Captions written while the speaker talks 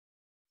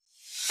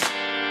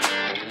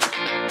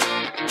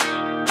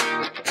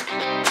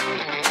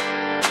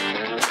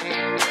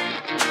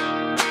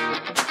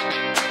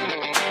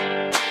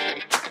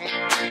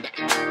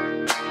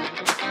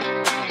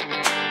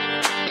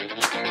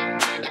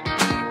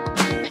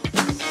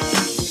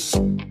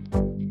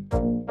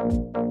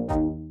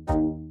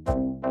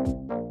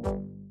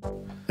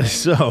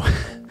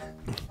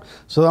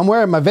So I'm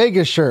wearing my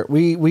Vegas shirt.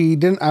 We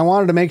didn't. I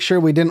wanted to make sure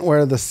we didn't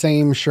wear the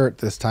same shirt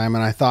this time,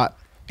 and I thought,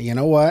 you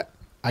know what?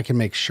 I can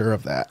make sure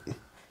of that.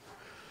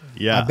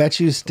 yeah, I bet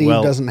you Steve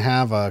doesn't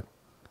have a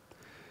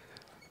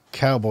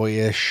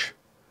cowboy-ish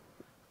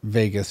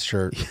Vegas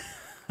shirt.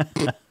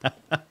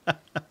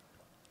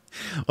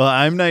 Well,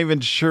 I'm not even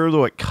sure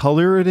what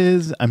color it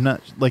is. I'm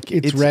not like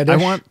It's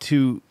reddish.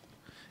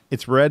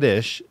 It's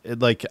reddish.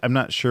 Like I'm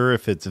not sure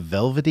if it's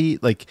velvety.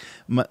 Like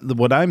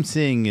what I'm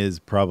seeing is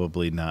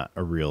probably not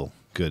a real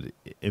good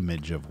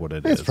image of what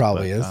it is. It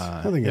probably is.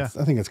 I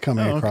think it's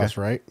coming across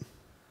right.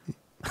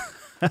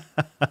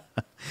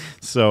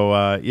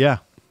 So yeah,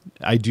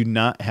 I do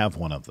not have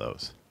one of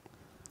those.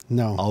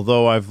 No.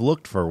 Although I've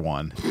looked for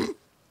one.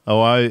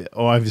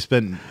 I've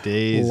spent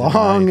days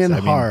long and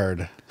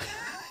hard.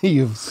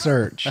 You've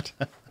searched.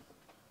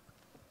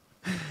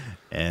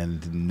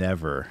 And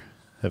never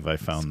have I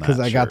found that. Because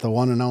I got the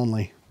one and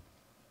only.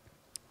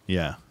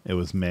 Yeah, it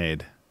was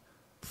made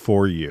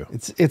for you.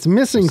 It's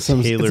missing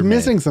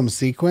some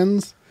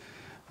sequins,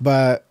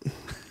 but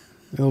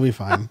it'll be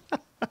fine.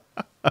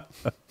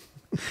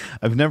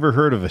 I've never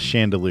heard of a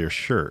chandelier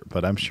shirt,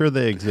 but I'm sure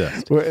they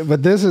exist.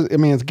 But this is,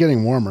 it's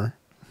getting warmer.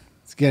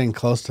 It's getting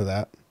close to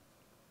that.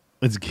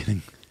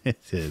 It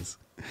is.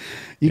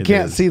 You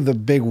can't see the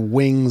big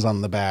wings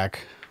on the back,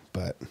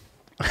 but.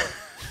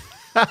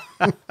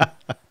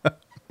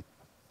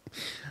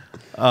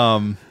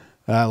 I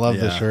love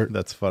this shirt.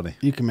 That's funny.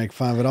 You can make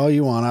fun of it all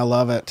you want. I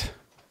love it.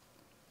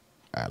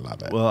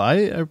 Well, I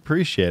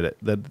appreciate it.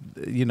 That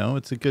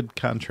it's a good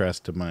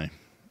contrast to my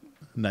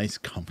nice,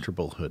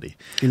 comfortable hoodie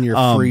in your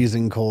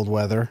freezing cold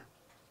weather.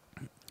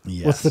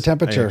 Yes. What's the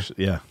temperature?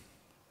 Yeah.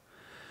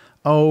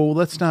 Oh,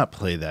 let's not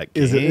play that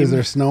game. Is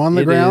there snow on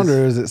the ground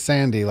or is it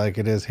sandy like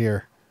it is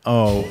here?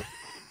 Oh.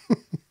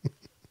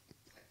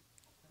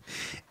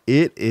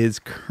 It is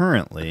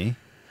currently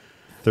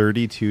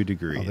 32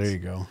 degrees. Oh, there you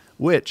go.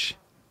 Which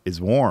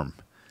is warm.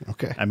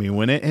 Okay. I mean,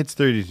 when it hits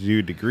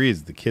 32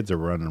 degrees, the kids are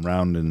running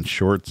around in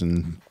shorts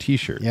and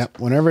T-shirts.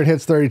 Yep. Whenever it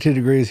hits 32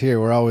 degrees here,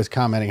 we're always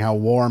commenting how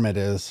warm it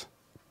is.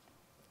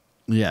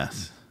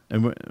 Yes.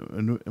 And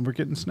we're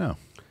getting snow.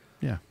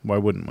 Yeah. Why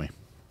wouldn't we?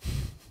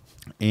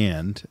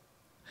 And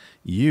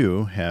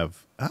you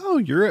have,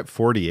 you're at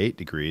 48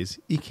 degrees.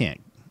 You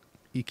can't.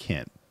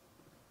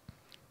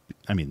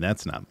 I mean,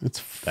 that's not, it's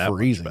that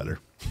freezing. much better.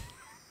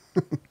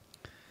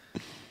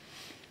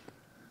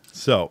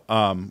 So,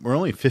 we're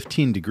only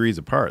 15 degrees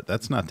apart.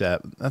 That's not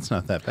that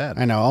bad.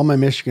 I know. All my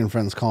Michigan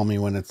friends call me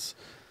when it's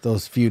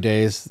those few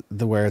days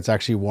where it's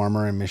actually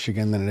warmer in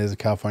Michigan than it is in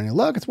California.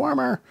 Look, it's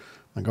warmer.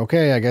 I'm like,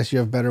 okay, I guess you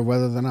have better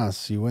weather than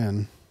us. You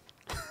win.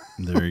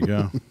 There you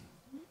go.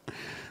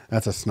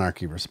 That's a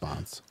snarky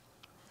response.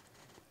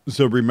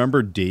 So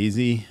remember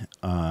Daisy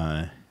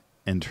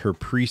and her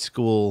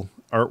preschool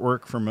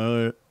artwork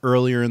from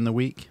earlier in the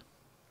week?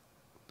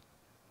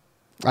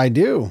 I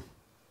do.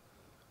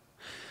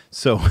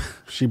 So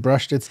she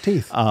brushed its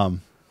teeth.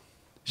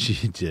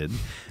 She did.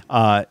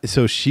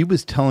 So she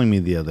was telling me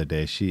the other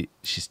day.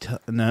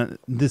 Now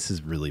this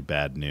is really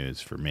bad news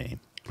for me.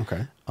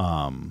 Okay.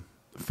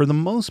 For the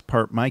most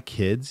part, my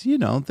kids,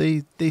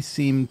 they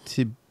seem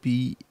to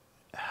be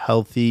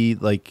healthy.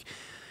 Like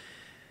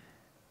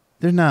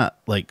they're not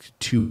like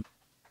too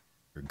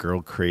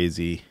girl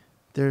crazy.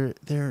 They're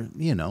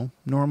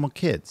normal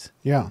kids.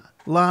 Yeah.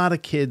 A lot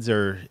of kids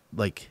are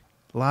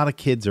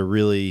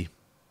really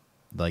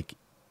like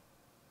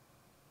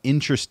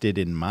interested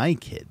in my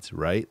kids,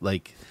 right?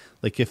 Like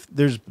if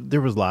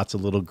there was lots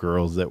of little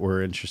girls that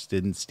were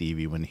interested in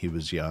Stevie when he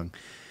was young,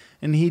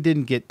 and he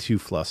didn't get too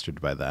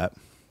flustered by that.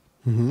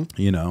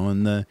 Mm-hmm.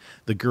 And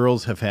the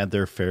girls have had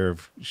their fair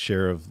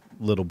share of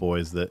little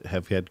boys that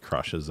have had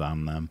crushes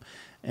on them,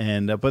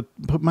 and but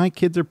my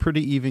kids are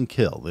pretty even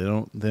kill.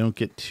 They don't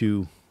get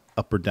too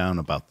up or down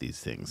about these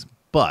things.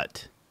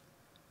 But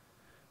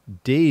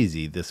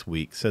Daisy this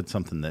week said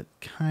something that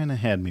kind of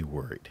had me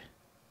worried.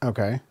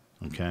 Okay.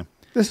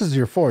 This is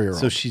your 4-year-old.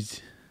 So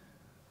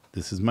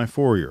this is my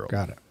 4-year-old.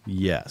 Got it.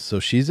 Yeah. So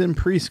she's in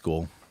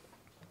preschool.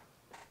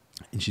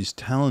 And she's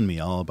telling me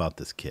all about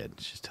this kid.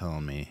 She's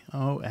telling me,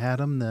 oh,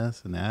 Adam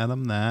this and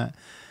Adam that.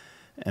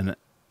 And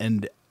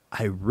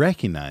I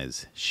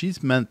recognize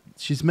she's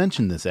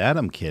mentioned this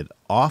Adam kid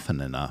often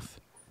enough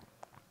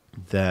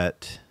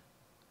that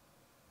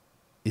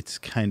it's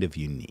kind of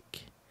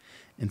unique.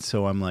 And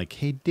so I'm like,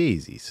 hey,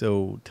 Daisy,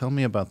 so tell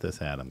me about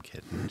this Adam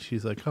kid. And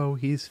she's like, oh,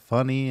 he's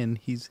funny. And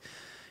he's,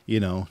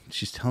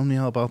 she's telling me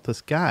all about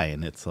this guy.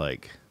 And it's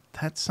like,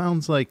 that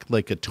sounds like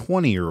a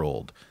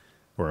 20-year-old.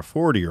 Or a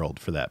 40-year-old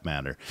for that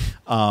matter,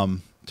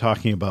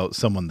 talking about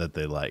someone that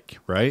they like,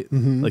 right?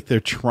 Mm-hmm. Like they're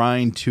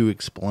trying to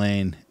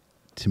explain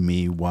to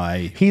me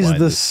why he's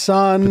the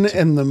sun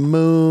and the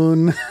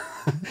moon.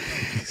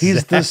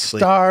 He's Exactly. the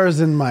stars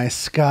in my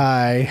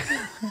sky.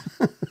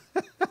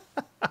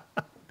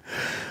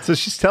 So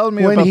she's telling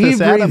me when about he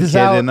this Adam breathes kid,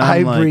 out, and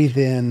I'm I breathe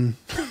in.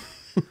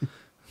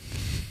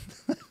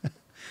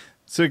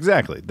 So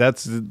exactly,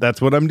 that's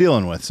what I'm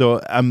dealing with.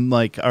 So I'm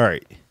like, all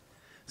right,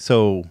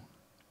 so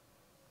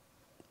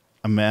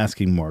I'm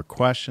asking more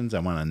questions. I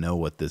want to know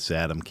what this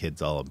Adam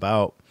kid's all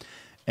about.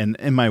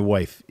 And my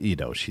wife, you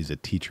know, she's a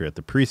teacher at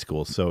the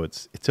preschool, so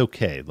it's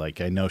okay. Like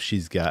I know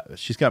she's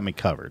got me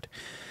covered.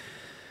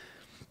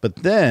 But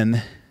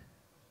then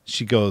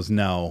she goes,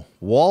 now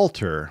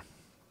Walter's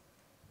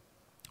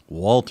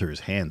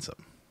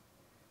handsome.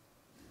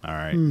 All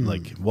right.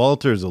 Like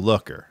Walter's a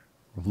looker.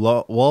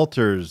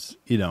 Walter's,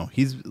 you know,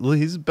 he's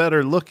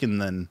better looking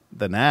than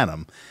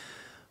Adam.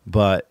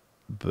 But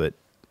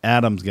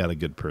Adam's got a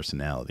good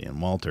personality,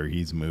 and Walter,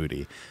 he's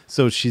moody.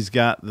 So she's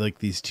got like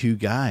these two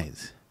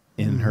guys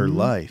in her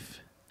life.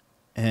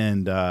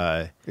 And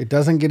it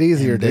doesn't get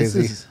easier,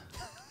 Daisy.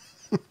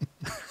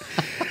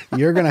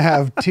 You're going to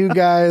have two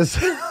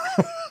guys.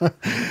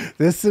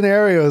 This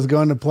scenario is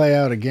going to play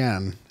out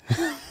again.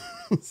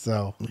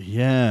 So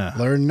yeah,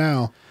 learn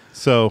now.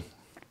 So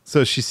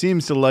she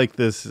seems to like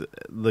this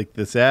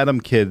Adam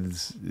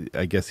kid's,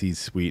 I guess he's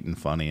sweet and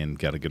funny and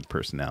got a good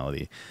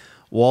personality.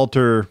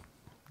 Walter,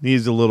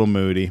 he's a little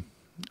moody,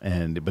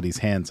 but he's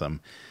handsome.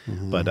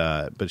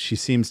 But she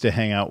seems to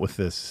hang out with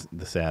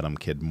this Adam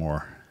kid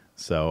more.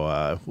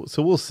 So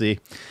we'll see.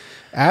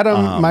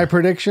 Adam, my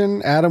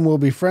prediction, Adam will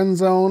be friend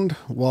zoned.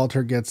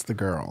 Walter gets the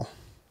girl.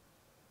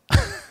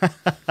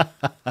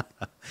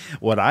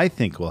 What I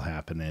think will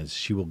happen is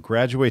she will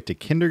graduate to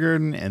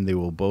kindergarten, and they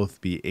will both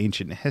be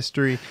ancient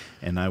history,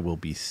 and I will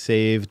be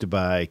saved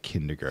by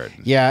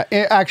kindergarten. Yeah,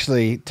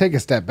 actually, take a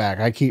step back.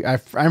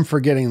 I'm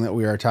forgetting that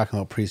we are talking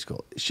about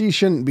preschool. She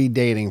shouldn't be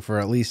dating for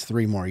at least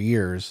 3 more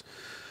years,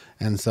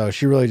 and so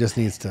she really just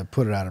needs to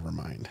put it out of her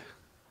mind.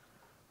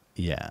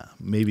 Yeah,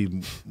 maybe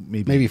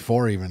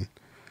 4 even.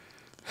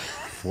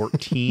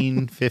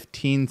 14,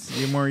 15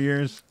 more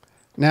years.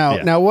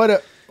 Now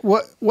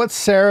what's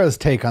Sarah's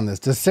take on this?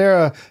 Does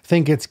Sarah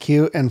think it's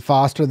cute and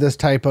foster this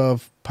type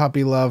of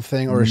puppy love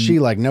thing, or is she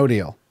like, no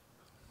deal?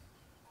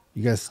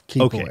 You guys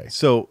keep away.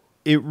 So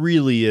it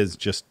really is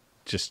just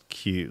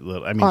cute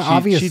little. I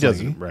mean, she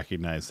doesn't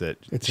recognize that.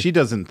 She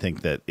doesn't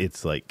think that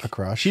it's like a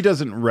crush. She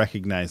doesn't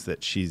recognize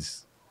that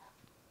she's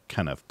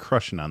kind of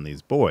crushing on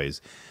these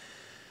boys.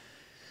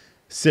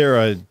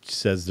 Sarah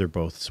says they're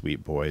both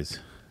sweet boys,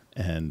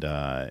 and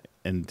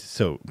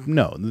so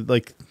no,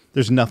 like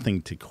there's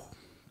nothing to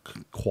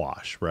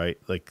quash, right?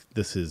 Like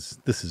this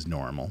is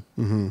normal.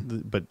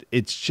 But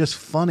it's just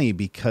funny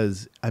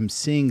because I'm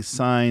seeing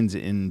signs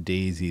in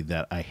Daisy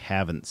that I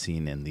haven't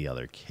seen in the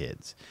other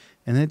kids,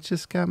 and it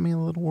just got me a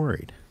little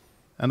worried.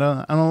 I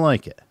don't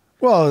like it.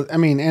 Well, I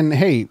mean, and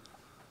hey,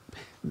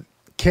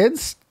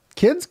 kids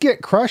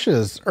get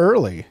crushes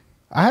early.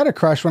 I had a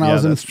crush when I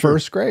was in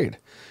first grade.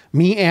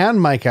 Me and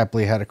Mike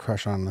Epley had a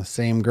crush on the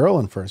same girl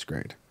in first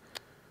grade.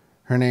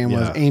 Her name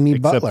was Amy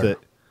Butler.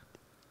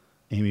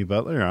 Amy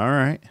Butler. All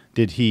right.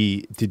 Did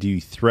he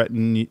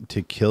threaten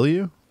to kill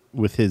you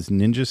with his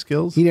ninja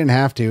skills? He didn't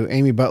have to.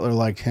 Amy Butler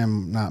liked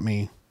him, not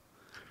me.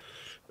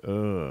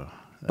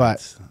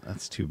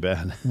 That's too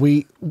bad.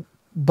 We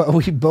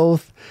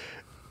both.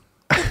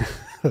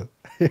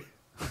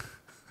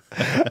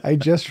 I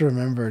just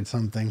remembered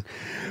something.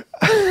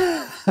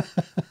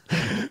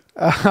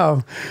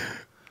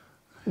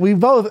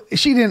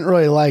 She didn't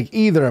really like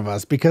either of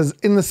us because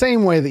in the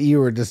same way that you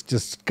were just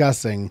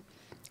discussing,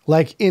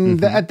 like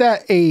at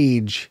that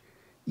age,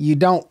 you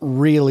don't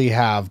really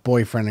have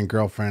boyfriend and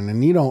girlfriend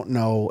and you don't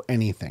know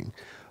anything,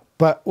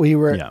 but we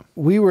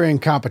were in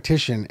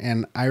competition.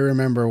 And I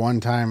remember one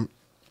time,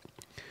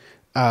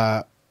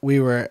 we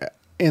were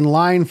in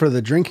line for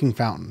the drinking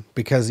fountain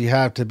because you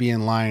have to be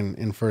in line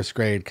in first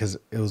grade because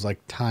it was like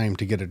time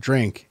to get a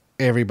drink.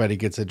 Everybody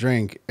gets a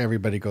drink.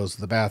 Everybody goes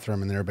to the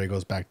bathroom and then everybody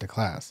goes back to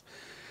class.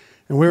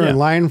 And we were in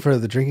line for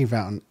the drinking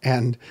fountain,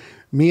 and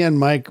me and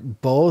Mike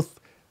both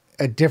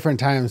at different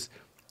times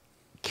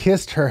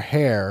kissed her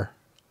hair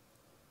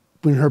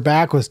when her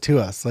back was to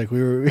us. Like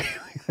we were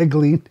like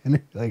leaned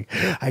in, like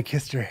I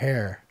kissed her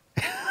hair.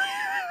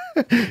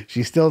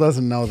 She still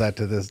doesn't know that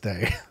to this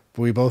day.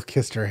 But we both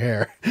kissed her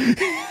hair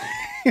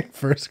in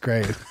first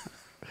grade.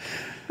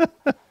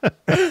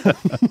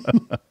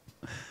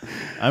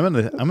 I'm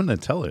gonna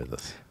tell her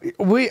this.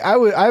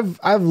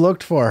 I've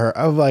looked for her.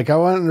 I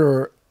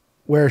wonder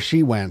where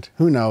she went.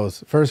 Who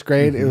knows? First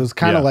grade. It was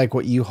kind of like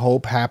what you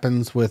hope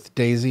happens with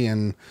Daisy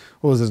and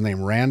what was his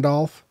name?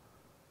 Randolph.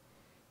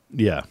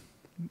 Yeah.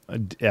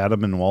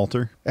 Adam and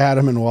Walter.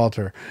 Adam and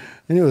Walter.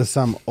 I knew it was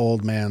some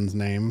old man's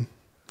name.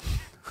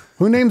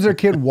 Who names their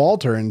kid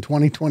Walter in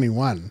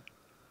 2021?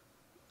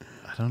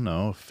 I don't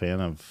know. A fan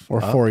of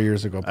or Up? 4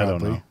 years ago, probably. I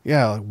don't know.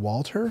 Yeah, like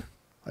Walter.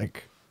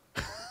 Like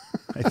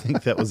I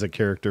think that was a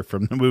character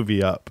from the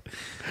movie Up.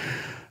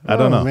 I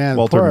don't know. Man,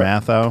 Walter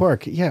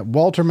Matthau. Yeah,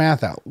 Walter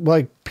Matthau.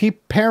 Like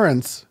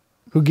parents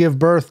who give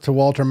birth to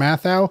Walter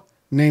Matthau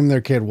name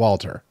their kid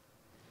Walter.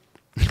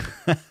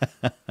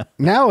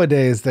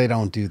 Nowadays, they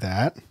don't do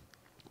that.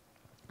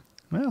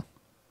 Well,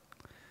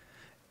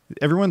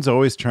 everyone's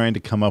always trying to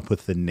come up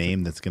with the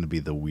name that's going to be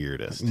the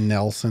weirdest.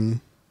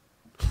 Nelson.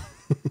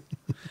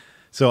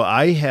 So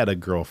I had a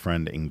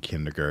girlfriend in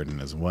kindergarten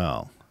as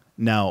well.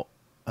 Now,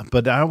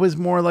 but I was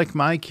more like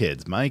my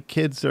kids. My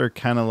kids are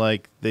kind of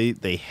like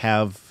they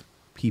have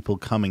people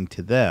coming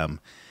to them,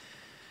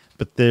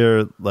 but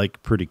they're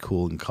like pretty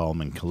cool and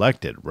calm and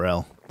collected.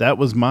 Well, that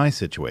was my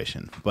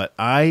situation. But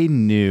I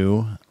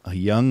knew a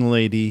young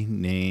lady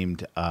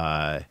named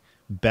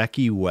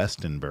Becky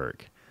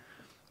Westenberg.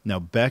 Now,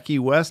 Becky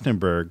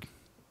Westenberg,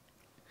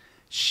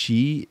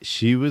 she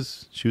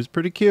was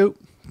pretty cute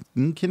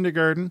in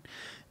kindergarten,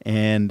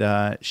 and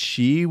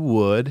she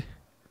was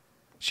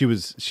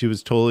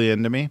totally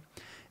into me.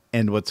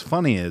 And what's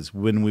funny is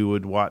when we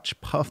would watch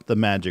Puff the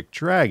Magic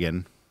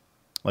Dragon,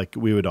 like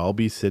we would all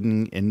be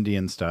sitting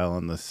Indian style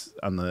on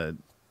the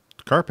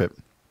carpet,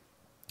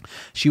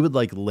 she would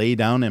like lay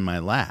down in my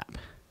lap,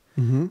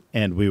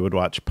 and we would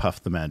watch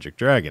Puff the Magic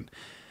Dragon.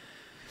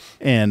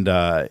 And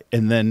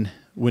then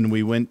when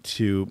we went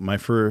to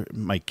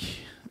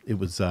it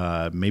was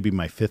maybe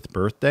my 5th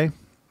birthday.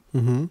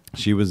 Mm-hmm.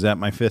 She was at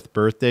my 5th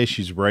birthday.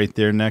 She's right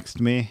there next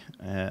to me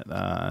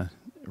at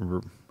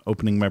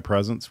opening my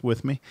presents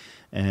with me.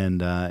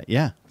 And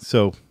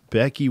so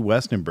Becky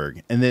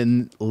Westenberg. And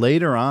then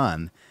later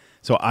on,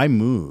 so I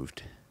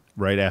moved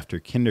right after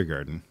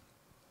kindergarten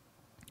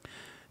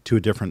to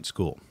a different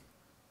school.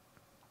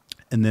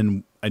 And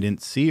then I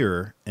didn't see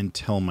her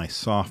until my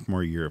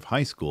sophomore year of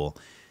high school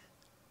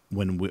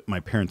when my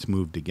parents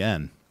moved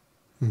again.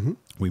 Mm-hmm.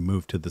 We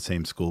moved to the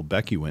same school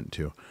Becky went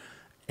to.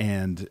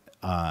 And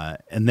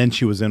then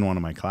she was in one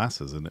of my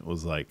classes, and it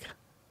was like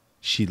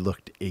she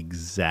looked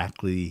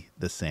exactly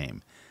the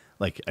same.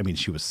 Like, I mean,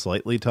 she was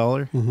slightly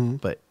taller,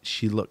 but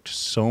she looked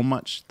so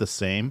much the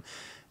same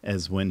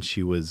as when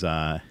she was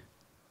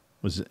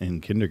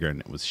in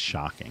kindergarten. It was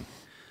shocking.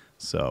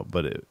 So,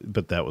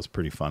 but that was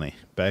pretty funny.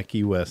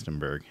 Becky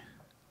Westenberg.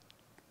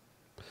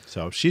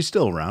 So she's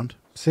still around.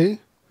 See,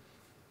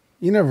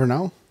 you never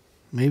know.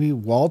 Maybe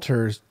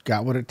Walter's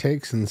got what it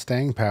takes in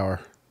staying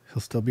power.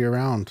 He'll still be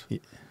around.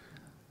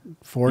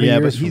 40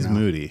 years but from he's now.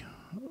 moody.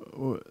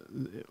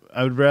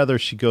 I would rather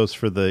she goes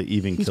for the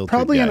even He's kilted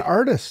probably guy. an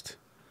artist.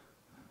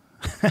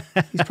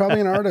 He's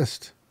probably an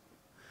artist.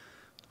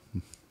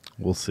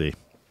 We'll see.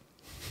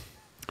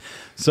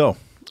 So,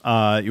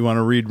 you want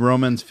to read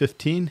Romans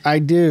 15? I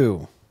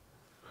do.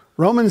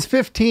 Romans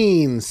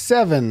 15,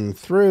 7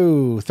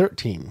 through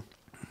 13.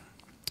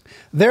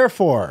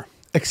 Therefore,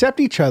 accept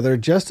each other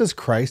just as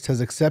Christ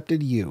has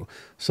accepted you,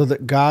 so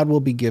that God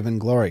will be given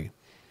glory.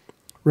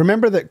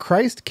 Remember that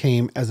Christ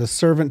came as a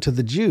servant to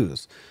the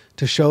Jews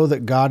to show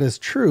that God is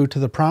true to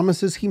the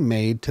promises he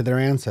made to their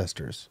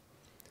ancestors.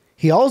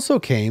 He also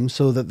came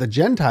so that the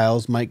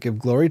Gentiles might give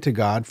glory to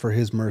God for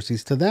his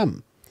mercies to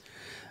them.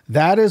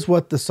 That is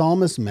what the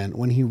psalmist meant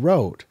when he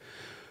wrote,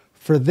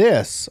 "For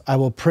this I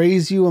will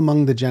praise you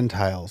among the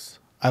Gentiles.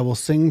 I will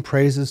sing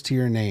praises to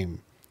your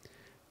name."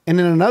 And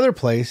in another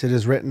place it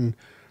is written,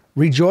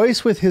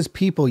 "Rejoice with his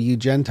people, you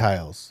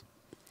Gentiles."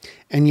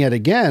 And yet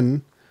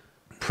again,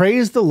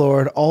 "Praise the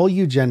Lord, all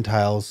you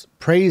Gentiles.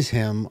 Praise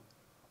him,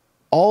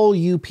 all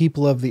you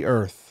people of the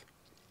earth."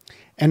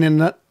 And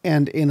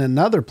in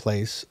another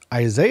place,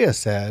 Isaiah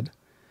said,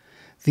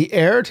 "The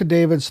heir to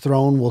David's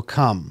throne will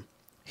come.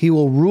 He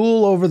will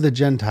rule over the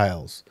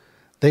Gentiles.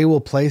 They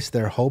will place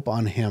their hope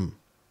on him."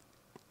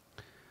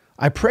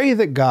 I pray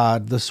that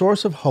God, the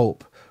source of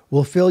hope,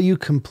 will fill you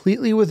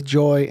completely with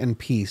joy and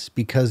peace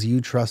because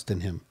you trust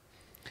in him.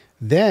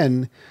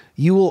 Then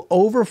you will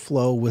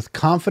overflow with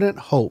confident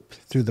hope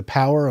through the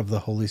power of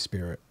the Holy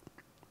Spirit.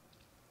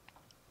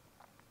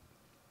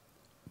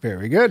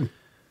 Very good.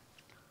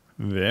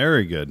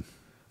 Very good.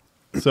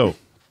 So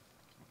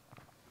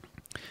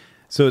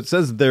it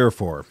says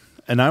therefore,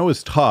 and I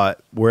was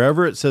taught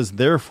wherever it says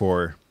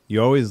therefore,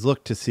 you always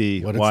look to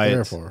see What why it's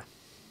there for.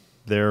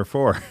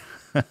 Therefore.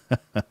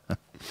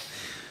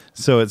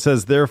 So it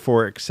says,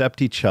 therefore,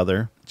 accept each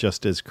other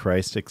just as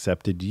Christ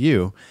accepted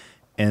you,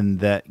 and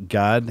that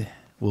God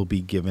will be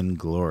given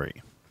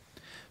glory.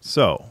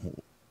 So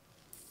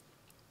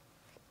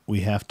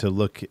we have to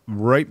look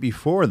right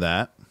before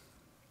that.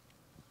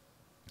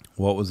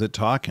 What was it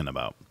talking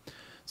about?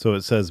 So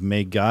it says,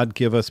 may God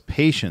give us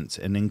patience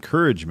and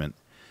encouragement,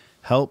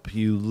 help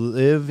you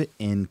live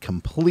in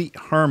complete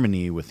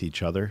harmony with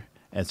each other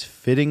as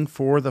fitting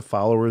for the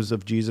followers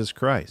of Jesus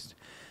Christ.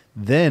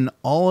 Then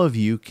all of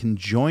you can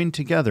join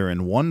together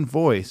in one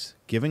voice,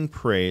 giving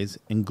praise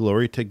and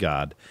glory to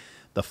God,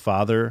 the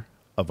Father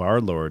of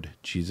our Lord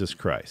Jesus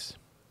Christ.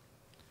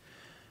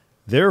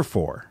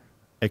 Therefore,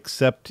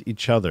 accept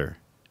each other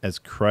as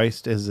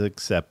Christ has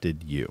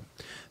accepted you.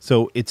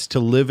 So it's to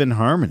live in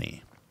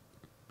harmony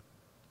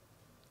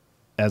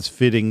as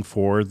fitting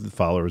for the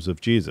followers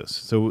of Jesus.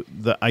 So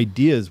the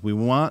idea is we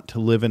want to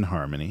live in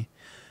harmony.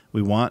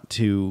 We want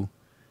to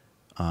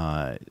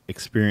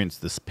experience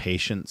this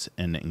patience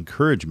and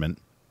encouragement.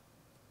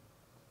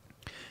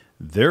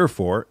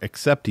 Therefore,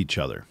 accept each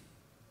other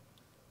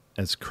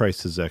as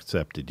Christ has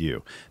accepted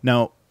you.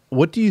 Now,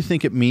 what do you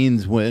think it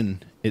means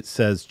when it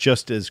says,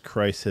 just as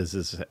Christ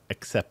has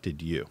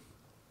accepted you?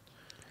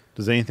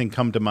 Does anything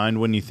come to mind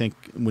when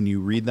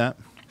you read that?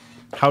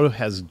 How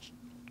has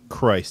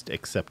Christ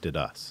accepted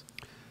us?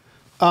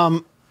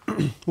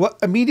 What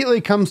immediately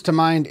comes to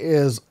mind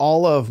is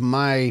all of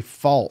my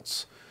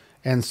faults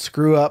and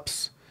screw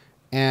ups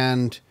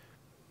and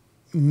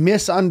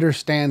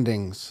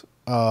misunderstandings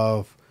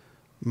of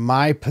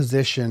my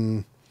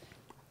position,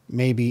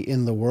 maybe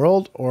in the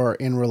world or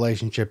in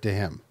relationship to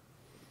him.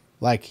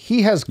 Like,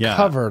 he has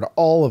covered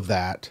all of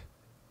that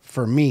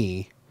for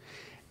me.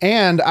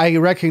 And I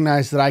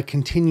recognize that I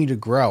continue to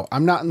grow.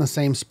 I'm not in the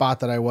same spot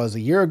that I was a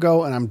year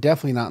ago, and I'm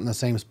definitely not in the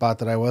same spot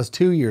that I was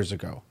 2 years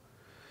ago.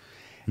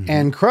 Mm-hmm.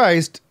 And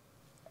Christ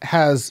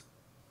has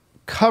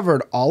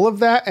covered all of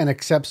that and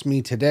accepts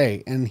me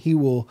today. And he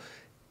will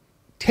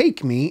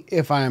take me,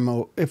 if I'm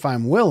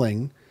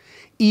willing,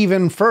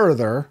 even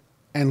further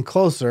and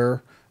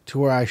closer to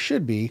where I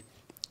should be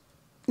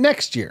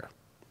next year.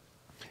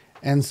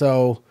 And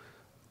so,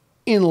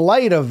 in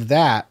light of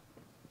that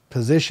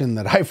position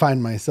that I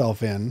find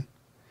myself in,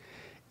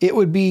 it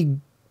would be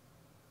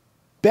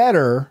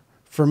better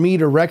for me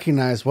to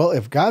recognize, well,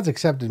 if God's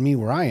accepted me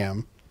where I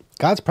am,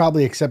 God's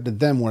probably accepted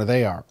them where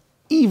they are,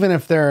 even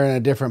if they're in a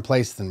different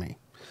place than me.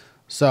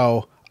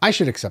 So I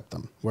should accept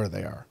them where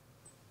they are.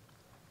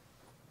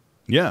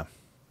 Yeah.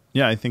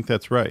 Yeah, I think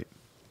that's right.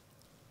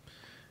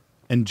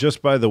 And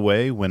just by the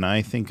way, when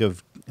I think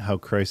of how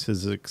Christ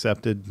has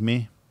accepted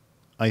me,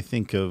 I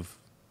think of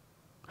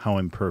how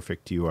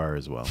imperfect you are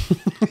as well.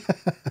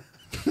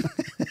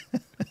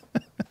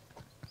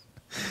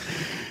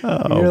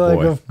 You're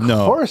like, of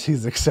course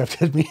he's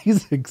accepted me.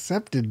 He's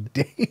accepted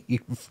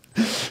Dave.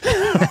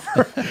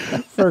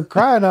 for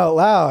crying out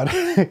loud.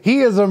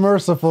 He is a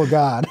merciful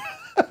God.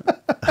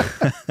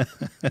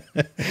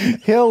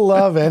 He'll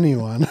love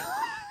anyone.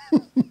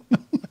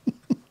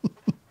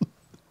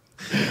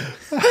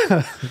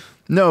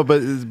 No,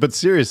 but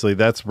seriously,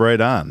 that's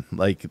right on.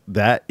 Like,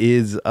 that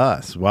is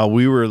us. While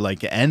we were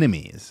like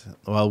enemies,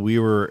 while we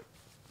were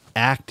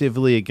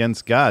actively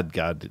against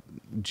God,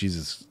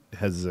 Jesus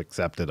has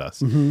accepted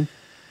us. Mm-hmm.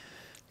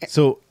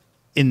 So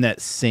in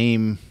that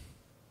same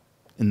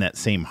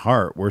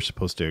heart, we're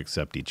supposed to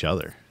accept each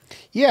other.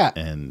 Yeah.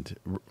 And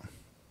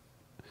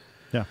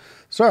yeah.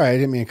 Sorry, I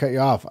didn't mean to cut you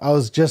off. I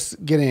was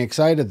just getting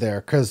excited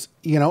there because,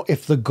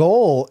 if the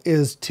goal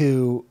is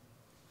to,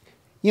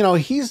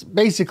 he's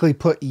basically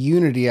put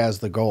unity as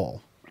the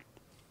goal.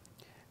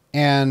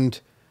 And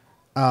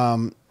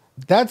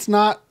that's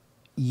not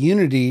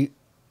unity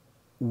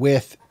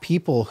with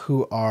people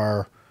who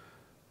are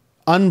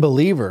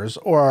unbelievers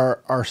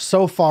or are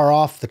so far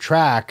off the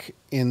track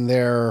in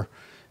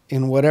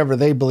whatever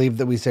they believe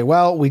that we say,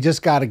 well, we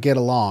just got to get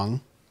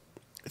along.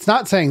 It's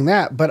not saying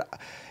that, but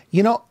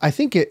I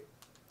think it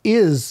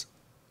is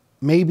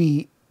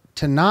maybe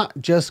to not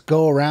just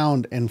go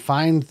around and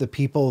find the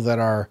people that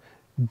are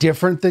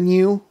different than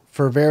you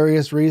for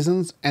various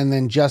reasons and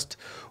then just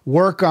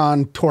work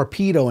on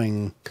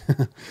torpedoing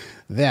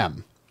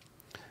them.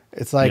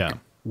 It's like,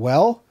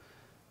 well,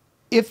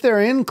 if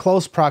they're in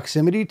close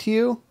proximity to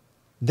you,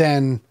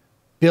 then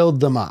build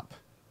them up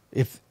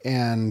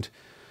and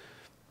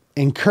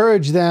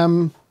encourage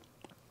them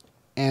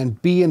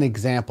and be an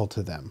example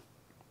to them.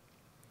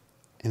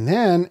 And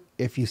then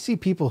if you see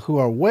people who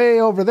are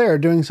way over there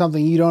doing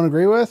something you don't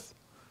agree with,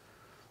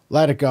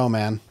 let it go,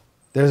 man.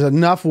 There's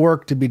enough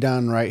work to be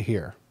done right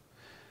here.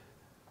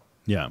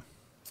 Yeah.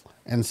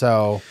 And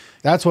so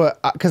that's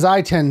because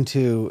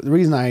the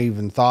reason I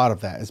even thought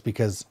of that is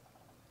because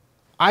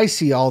I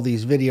see all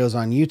these videos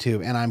on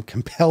YouTube and I'm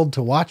compelled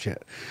to watch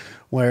it,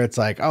 where it's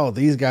like, oh,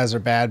 these guys are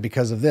bad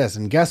because of this.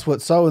 And guess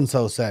what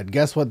so-and-so said?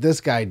 Guess what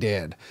this guy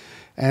did?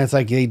 And it's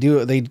like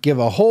they give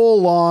a whole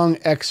long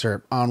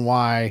excerpt on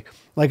why,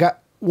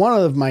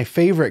 one of my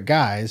favorite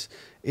guys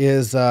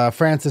is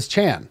Francis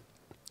Chan.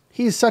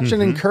 He's such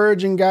an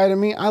encouraging guy to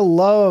me. I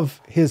love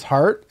his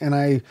heart.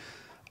 And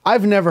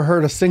I've never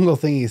heard a single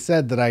thing he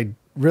said that I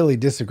really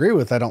disagree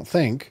with, I don't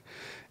think.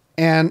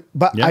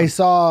 But I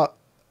saw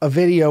a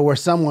video where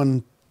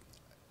someone,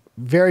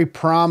 very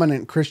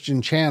prominent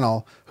Christian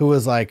channel, who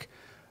was like,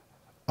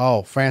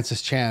 oh,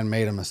 Francis Chan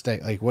made a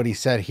mistake. Like, what he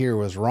said here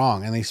was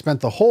wrong. And they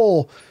spent the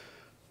whole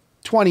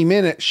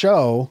 20-minute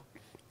show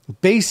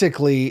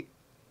basically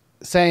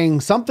saying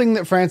something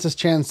that Francis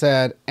Chan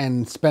said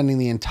and spending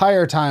the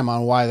entire time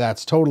on why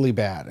that's totally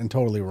bad and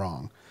totally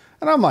wrong.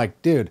 And I'm like,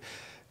 dude,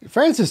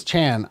 Francis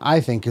Chan, I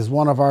think, is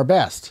one of our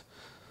best.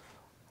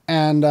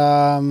 And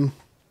I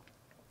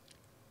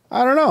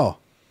don't know.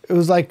 It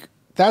was like,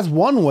 that's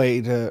one way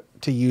to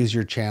use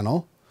your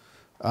channel.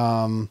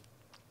 And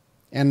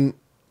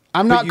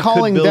I'm not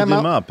calling them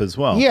up as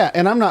well. Yeah,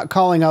 and I'm not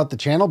calling out the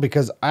channel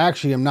because I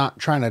actually am not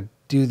trying to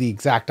do the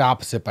exact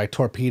opposite by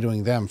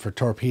torpedoing them for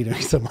torpedoing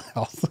someone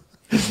else.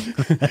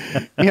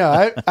 I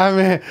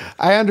mean,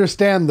 I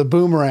understand the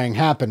boomerang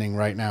happening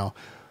right now.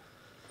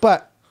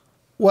 But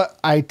what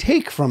I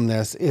take from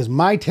this is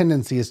my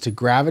tendency is to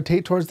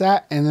gravitate towards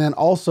that and then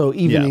also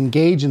even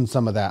engage in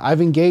some of that. I've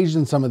engaged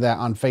in some of that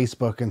on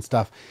Facebook and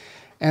stuff.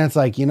 And it's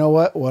like, you know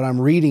what? What I'm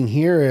reading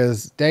here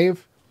is,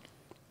 Dave,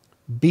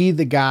 be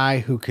the guy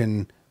who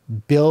can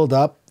build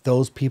up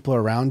those people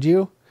around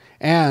you.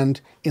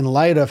 And in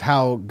light of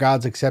how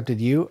God's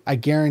accepted you, I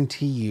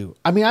guarantee you.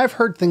 I mean, I've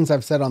heard things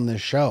I've said on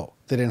this show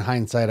that in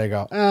hindsight I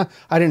go,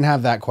 I didn't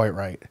have that quite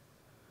right.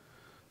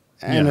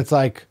 And it's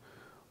like,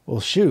 Well,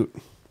 shoot.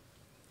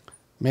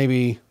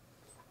 Maybe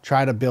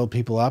try to build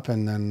people up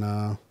and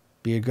then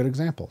be a good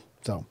example.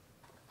 So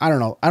I don't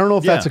know. I don't know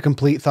if that's a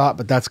complete thought,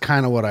 but that's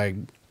kind of what I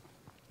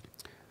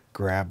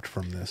grabbed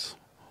from this.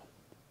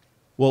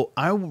 Well,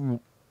 on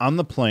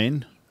the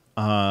plane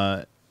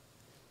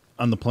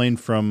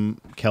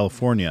from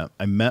California,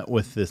 I met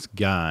with this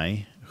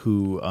guy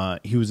who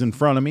he was in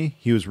front of me.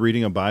 He was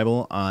reading a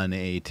Bible on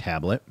a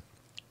tablet,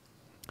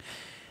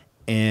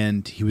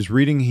 and he was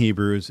reading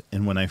Hebrews.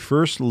 And when I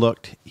first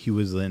looked, he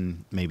was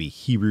in maybe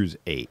Hebrews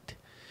 8.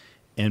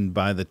 And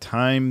by the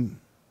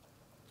time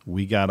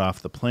we got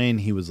off the plane,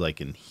 he was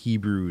like in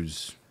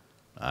Hebrews,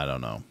 I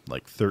don't know,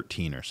 like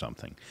 13 or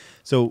something.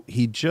 So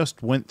he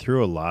just went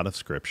through a lot of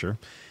scripture.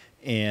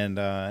 And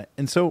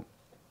so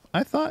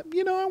I thought,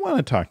 I want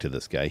to talk to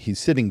this guy. He's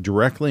sitting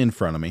directly in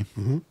front of me.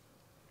 Mm-hmm.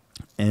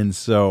 And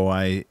so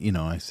I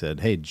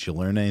said, hey, did you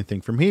learn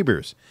anything from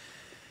Hebrews?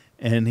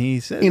 And he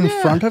said, in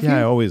front of you? Yeah,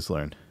 I always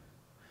learned.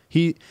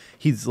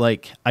 He's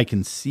like, I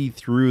can see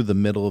through the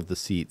middle of the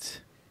seats.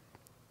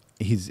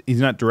 He's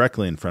not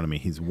directly in front of me.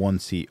 He's one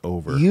seat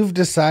over. You've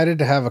decided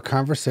to have a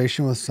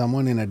conversation with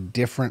someone in a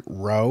different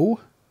row?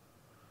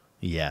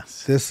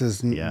 Yes.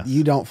 Yes.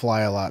 You don't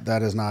fly a lot.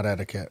 That is not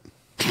etiquette.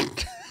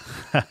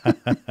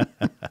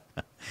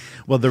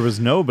 Well, there was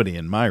nobody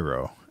in my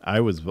row. I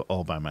was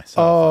all by myself.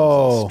 I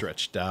was all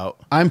stretched out.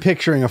 I'm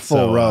picturing a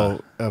full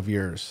row of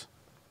yours.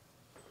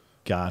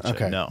 Gotcha.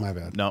 Okay, no, my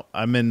bad. No,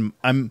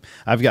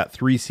 I've got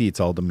 3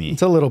 seats all to me.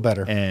 It's a little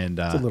better. And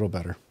it's a little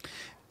better.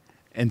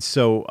 And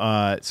so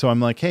I'm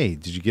like, hey,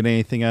 did you get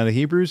anything out of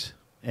Hebrews?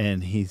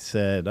 And he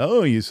said,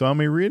 oh, you saw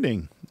me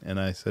reading. And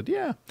I said,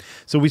 yeah.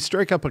 So we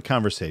strike up a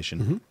conversation.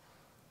 Mm-hmm.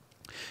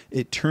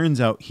 It turns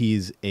out he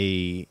is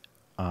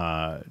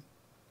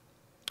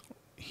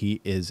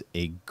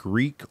a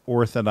Greek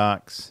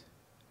Orthodox.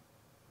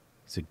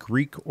 He's a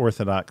Greek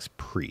Orthodox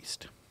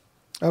priest.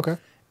 Okay.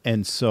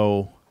 And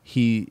so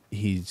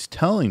he's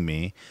telling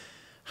me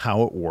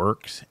how it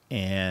works,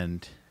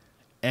 and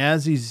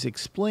as he's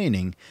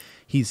explaining,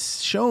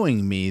 he's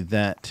showing me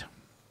that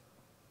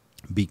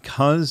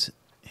because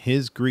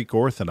his Greek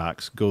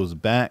Orthodox goes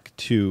back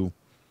to,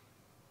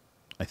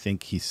 I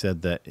think he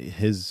said that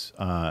his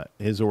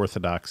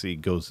orthodoxy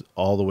goes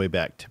all the way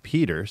back to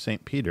Peter,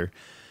 St. Peter,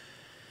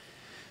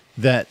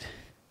 that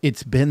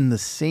it's been the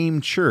same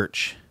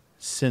church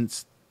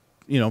since,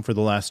 for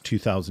the last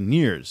 2,000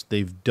 years.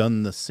 They've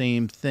done the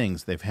same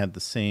things. They've had the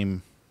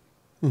same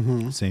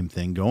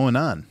thing going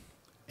on.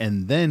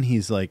 And then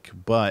he's like,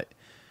 but,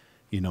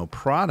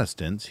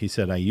 Protestants, he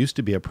said, I used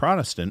to be a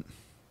Protestant.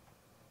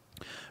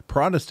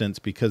 Protestants,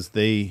 because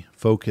they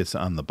focus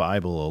on the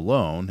Bible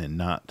alone and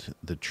not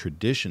the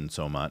tradition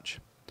so much,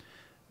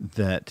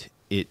 that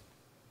it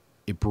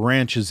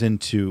branches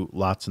into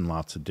lots and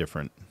lots of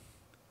different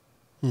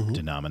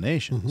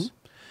denominations. Mm-hmm.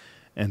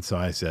 And so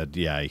I said,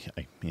 yeah,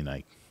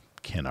 I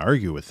can't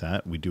argue with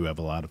that. We do have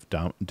a lot of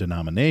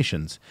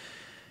denominations.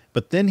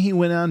 But then he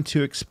went on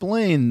to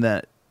explain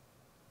that,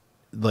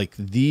 like,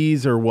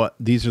 these are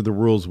the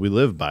rules we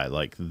live by.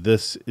 Like,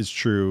 this is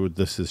true,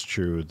 this is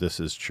true, this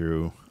is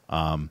true.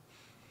 And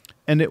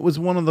it was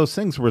one of those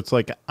things where it's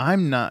like,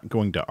 I'm not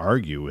going to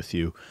argue with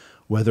you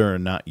whether or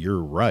not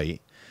you're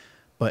right.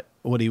 But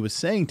what he was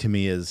saying to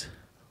me is,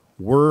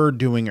 we're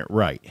doing it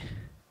right.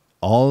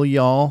 All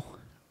y'all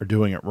are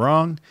doing it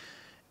wrong.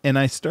 And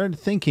I started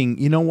thinking,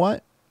 you know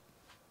what?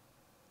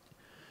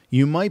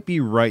 You might be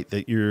right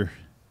that you're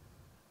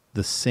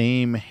the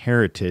same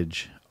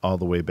heritage all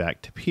the way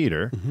back to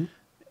Peter,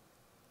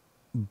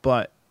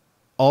 but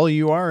all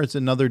you are is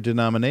another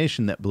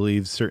denomination that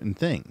believes certain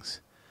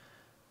things.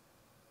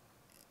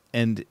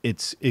 And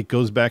it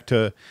goes back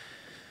to,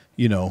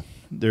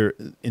 there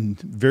in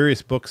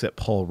various books that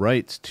Paul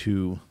writes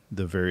to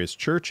the various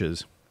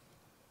churches,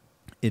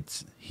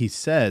 he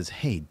says,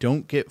 hey,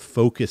 don't get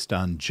focused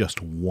on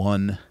just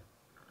one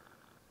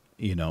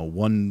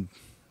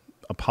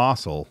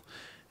apostle,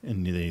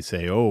 and they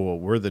say, oh, well,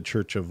 we're the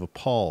church of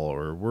Paul,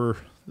 or we're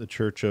the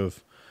church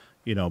of,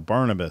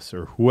 Barnabas,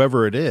 or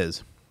whoever it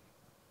is.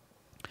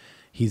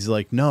 He's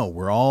like, no,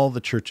 we're all the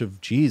church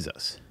of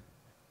Jesus.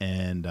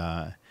 And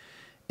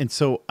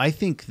so I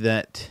think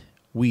that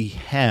we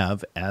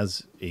have,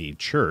 as a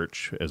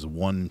church, as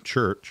one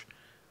church,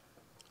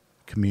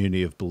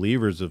 community of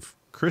believers, of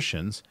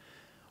Christians,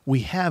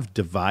 we have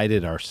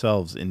divided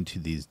ourselves into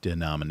these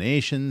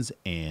denominations.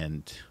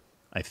 And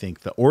I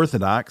think the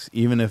Orthodox,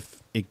 even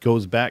if it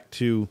goes back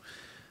to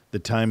the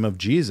time of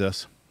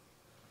Jesus,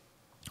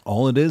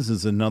 all it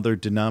is another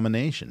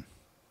denomination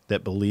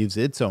that believes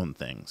its own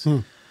things.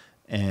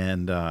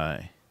 And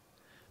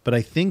but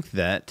I think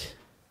that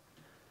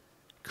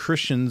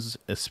Christians,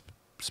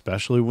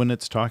 especially when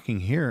it's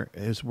talking here,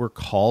 is we're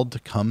called to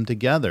come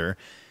together,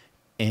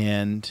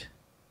 and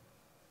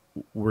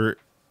we're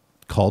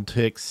called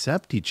to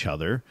accept each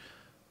other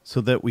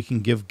so that we can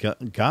give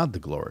God the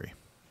glory.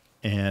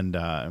 And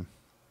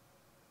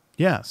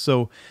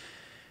so,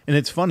 and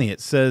it's funny,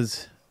 it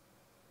says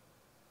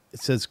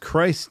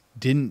Christ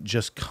didn't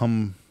just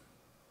come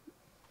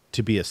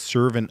to be a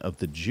servant of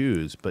the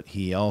Jews, but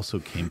he also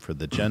came for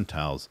the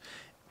Gentiles.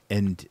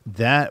 And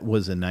that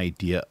was an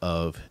idea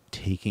of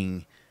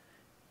taking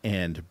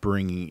and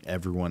bringing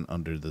everyone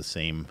under the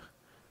same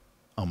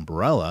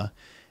umbrella.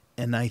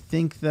 And I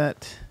think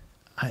that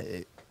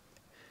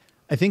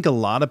I think a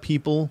lot of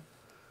people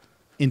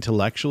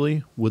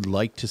intellectually would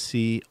like to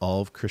see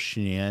all of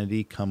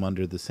Christianity come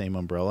under the same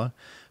umbrella,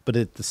 but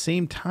at the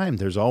same time,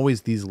 there's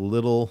always these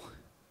little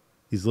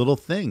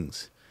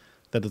things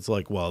that it's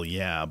like, well,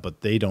 yeah,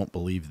 but they don't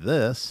believe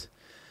this.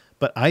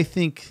 But I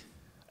think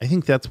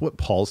that's what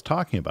Paul's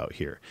talking about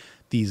here.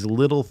 These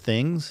little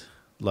things,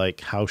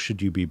 like how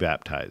should you be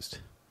baptized?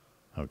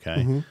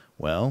 Okay,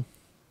 well,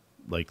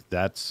 like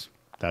that's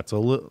a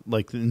little,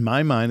 like in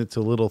my mind, it's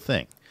a little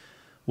thing.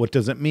 What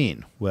does it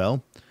mean?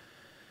 Well,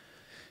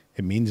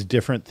 it means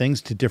different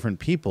things to different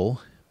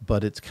people,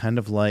 but it's kind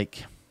of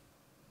like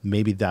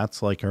maybe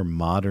that's like our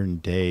modern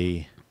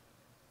day,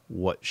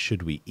 what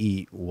should we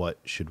eat? What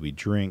should we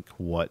drink?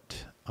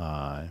 What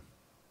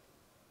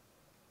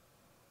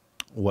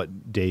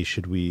day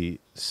should we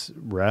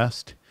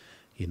rest?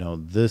 You know,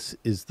 this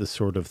is the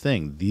sort of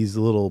thing. These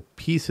little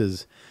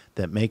pieces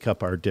that make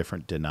up our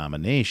different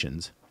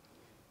denominations,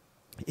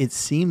 it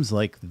seems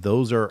like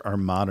those are our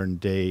modern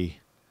day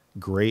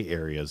gray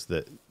areas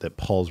that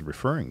Paul's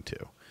referring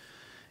to.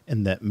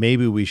 And that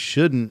maybe we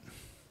shouldn't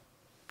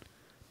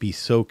be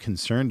so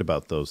concerned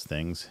about those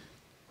things,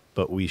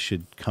 but we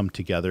should come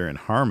together in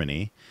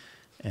harmony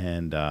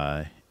and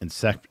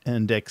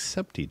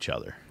accept each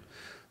other.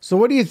 So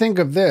what do you think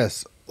of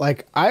this?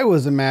 Like, I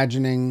was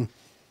imagining,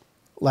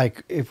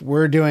 like, if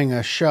we're doing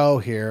a show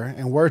here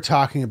and we're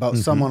talking about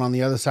someone on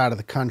the other side of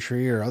the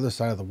country or other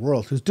side of the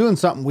world who's doing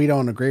something we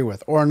don't agree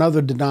with, or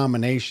another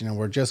denomination, and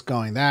we're just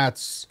going,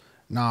 that's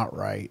not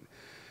right.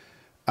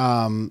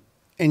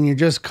 And you're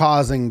just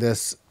causing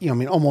this,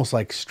 almost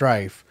like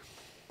strife,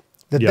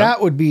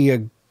 that would be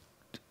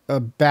a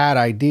bad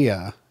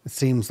idea, it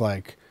seems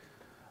like.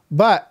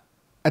 But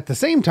at the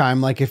same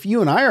time, like if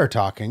you and I are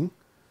talking,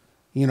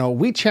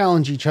 we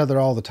challenge each other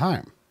all the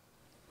time.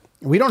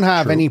 We don't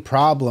have any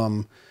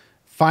problem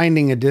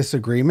finding a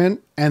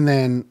disagreement and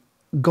then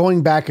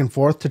going back and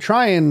forth to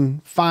try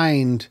and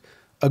find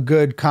a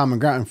good common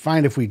ground and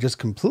find if we just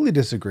completely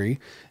disagree,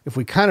 if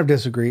we kind of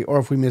disagree, or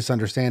if we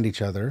misunderstand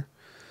each other.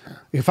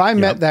 If I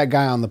met that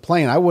guy on the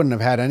plane, I wouldn't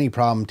have had any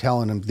problem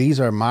telling him these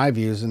are my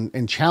views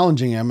and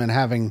challenging him and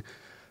having,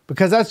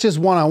 because that's just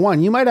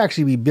one-on-one. You might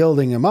actually be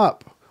building him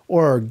up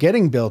or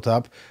getting built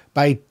up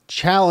by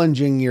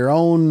challenging your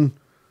own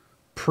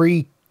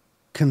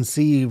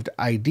preconceived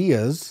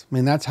ideas. I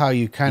mean, that's how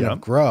you kind of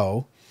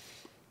grow.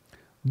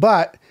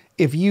 But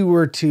if you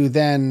were to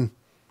then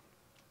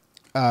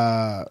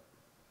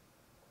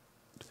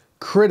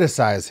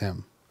criticize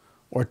him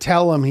or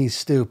tell him he's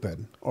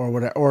stupid or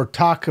whatever, or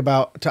talk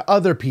about to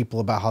other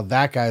people about how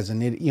that guy's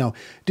an idiot,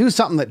 do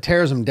something that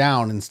tears him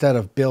down instead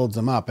of builds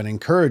him up and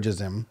encourages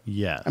him.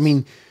 Yes. I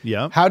mean,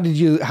 how did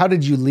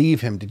you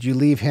leave him? Did you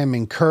leave him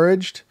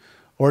encouraged,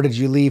 or did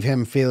you leave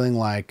him feeling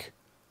like,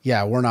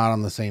 yeah, we're not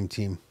on the same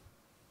team?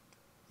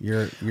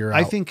 You're out.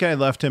 I think I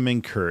left him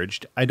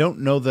encouraged. I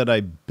don't know that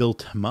I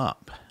built him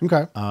up.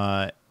 Okay.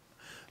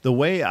 The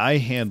way I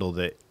handled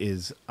it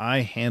is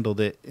I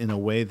handled it in a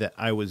way that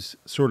I was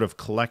sort of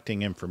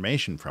collecting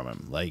information from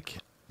him. Like,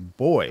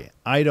 boy,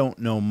 I don't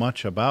know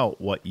much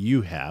about what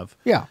you have.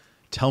 Yeah.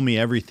 Tell me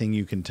everything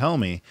you can tell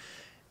me.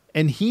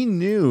 And he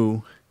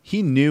knew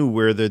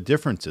where the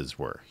differences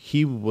were.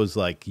 He was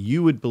like,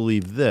 you would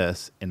believe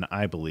this and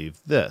I believe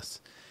this.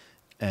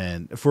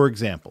 And for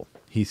example,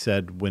 he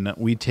said, when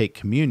we take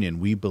communion,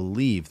 we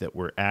believe that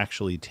we're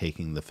actually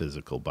taking the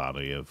physical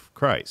body of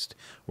Christ.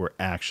 We're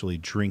actually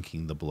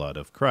drinking the blood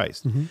of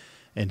Christ. Mm-hmm.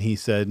 And he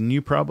said, and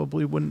you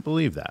probably wouldn't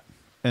believe that.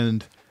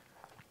 And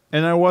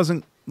I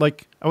wasn't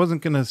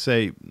going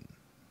to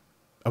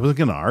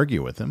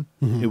argue with him.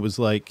 Mm-hmm. It was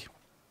like,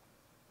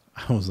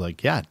 I was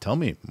like, yeah, tell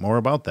me more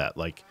about that.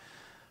 Like,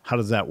 how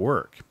does that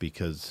work?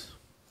 Because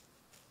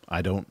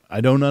I don't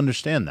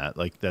understand that.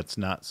 Like, that's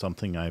not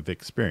something I've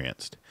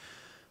experienced.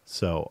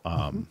 So,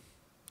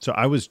 so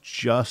I was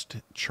just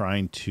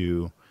trying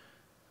to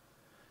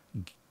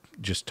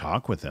just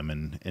talk with him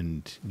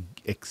and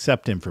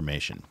accept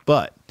information.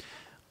 But,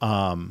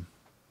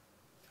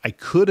 I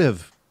could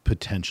have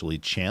potentially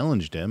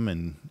challenged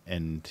him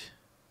and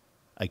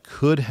I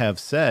could have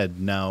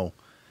said, now,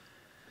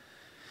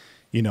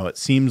 it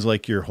seems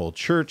like your whole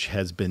church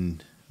has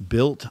been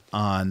built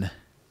on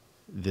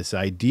this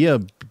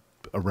idea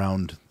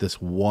around this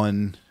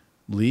one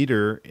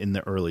leader in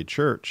the early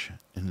church.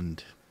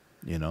 And,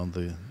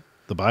 the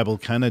Bible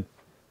kind of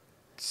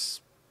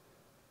says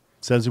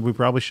that we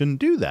probably shouldn't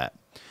do that.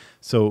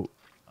 So,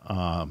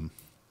 I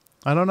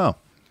don't know.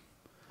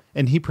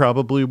 And he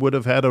probably would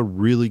have had a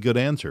really good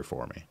answer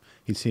for me.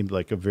 He seemed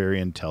like a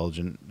very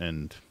intelligent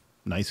and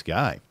nice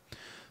guy.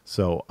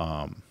 So,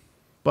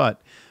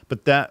 but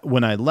that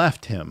when I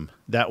left him,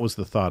 that was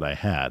the thought I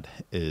had,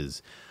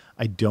 is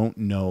I don't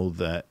know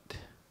that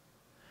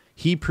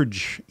he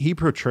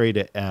portrayed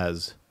it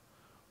as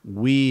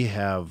we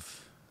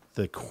have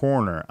the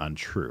corner on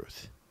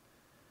truth.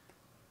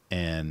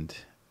 And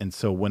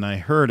so when I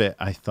heard it,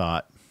 I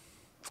thought,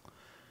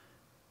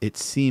 it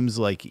seems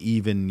like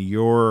even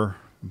your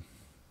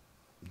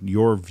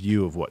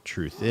view of what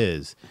truth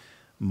is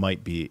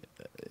might be,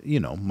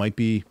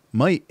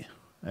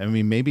 I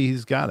mean, maybe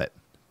he's got it,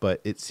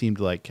 but it seemed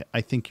like,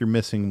 I think you're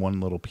missing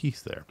one little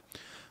piece there.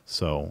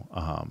 So,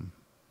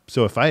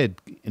 so if I had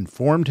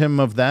informed him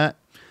of that,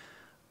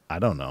 I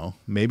don't know,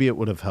 maybe it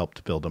would have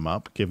helped build him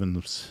up, given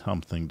him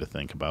something to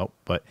think about,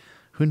 but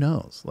who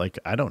knows? Like,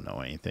 I don't know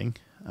anything.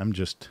 I'm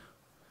just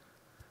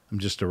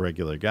a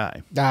regular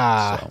guy.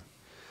 So.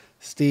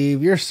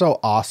 Steve, you're so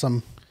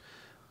awesome.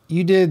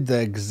 You did the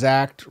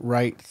exact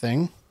right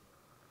thing.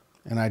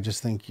 And I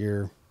just think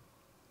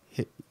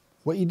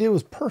what you did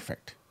was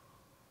perfect.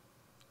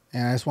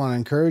 And I just want to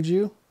encourage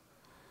you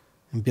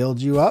and build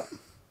you up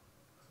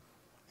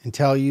and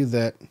tell you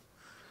that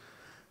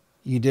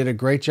you did a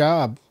great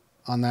job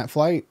on that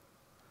flight.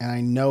 And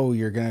I know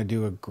you're going to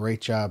do a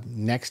great job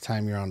next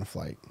time you're on the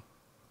flight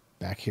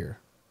back here.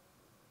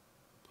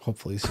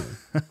 Hopefully soon.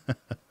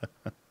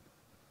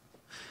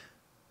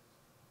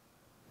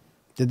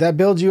 Did that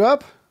build you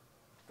up?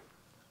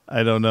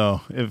 I don't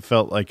know. It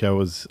felt like I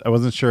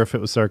wasn't sure if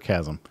it was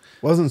sarcasm.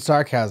 Wasn't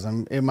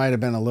sarcasm. It might have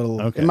been a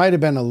little, Okay. It might have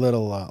been a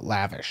little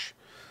lavish,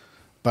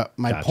 but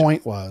my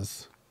point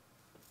was,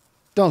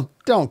 don't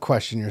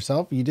question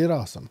yourself. You did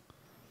awesome.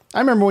 I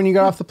remember when you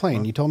got off the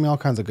plane, you told me all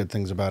kinds of good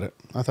things about it.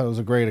 I thought it was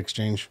a great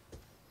exchange.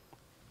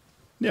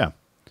 Yeah.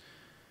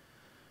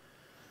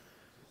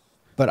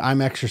 But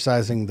I'm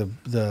exercising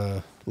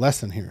the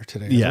lesson here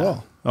today as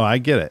well. Oh, I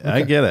get it. Okay.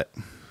 I get it.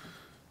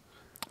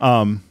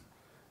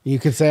 You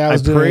could say I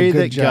was pray doing a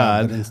good that job,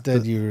 God- but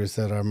instead you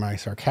said, "Am I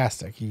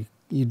sarcastic?"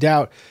 You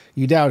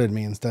doubted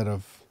me instead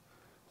of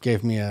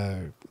gave me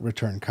a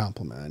return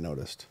compliment. I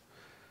noticed.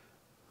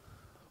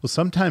 Well,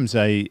 sometimes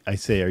I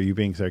say, "Are you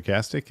being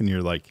sarcastic?" And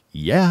you're like,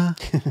 "Yeah."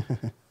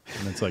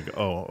 And it's like,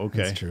 "Oh,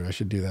 okay." That's true. I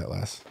should do that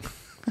less.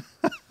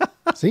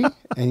 See,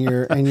 and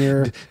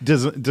you're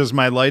Does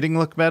my lighting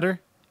look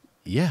better?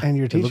 Yeah, And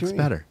you're it teaching looks me.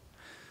 better.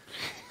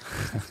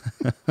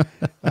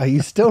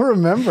 You still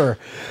remember.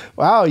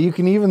 Wow, you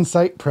can even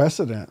cite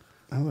precedent.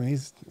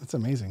 That's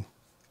amazing.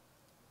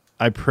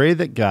 I pray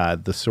that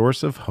God, the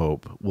source of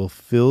hope, will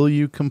fill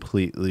you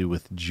completely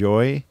with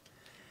joy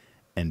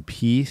and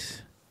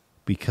peace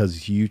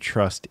because you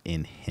trust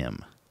in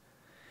him.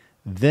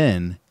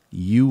 Then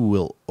you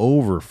will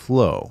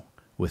overflow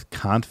with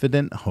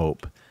confident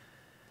hope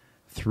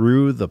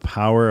through the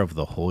power of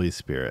the Holy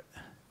Spirit.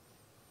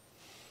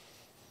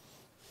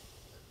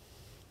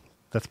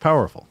 That's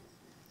powerful.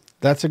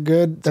 That's a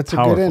good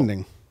powerful.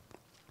 ending.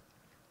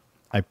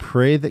 I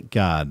pray that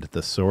God,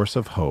 the source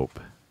of hope,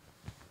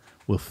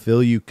 will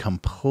fill you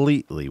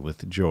completely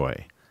with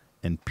joy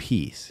and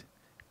peace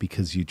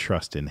because you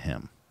trust in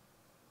him.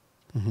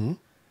 Mm-hmm.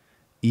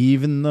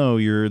 Even though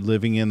you're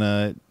living in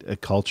a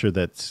culture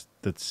that's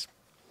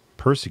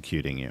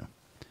persecuting you,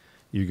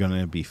 you're going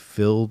to be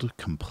filled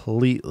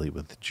completely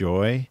with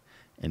joy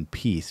and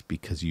peace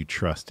because you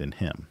trust in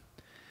him.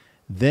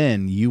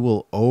 Then you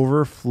will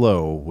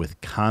overflow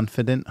with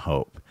confident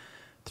hope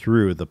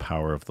through the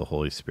power of the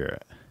Holy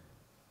Spirit.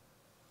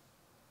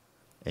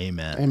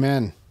 Amen.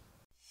 Amen.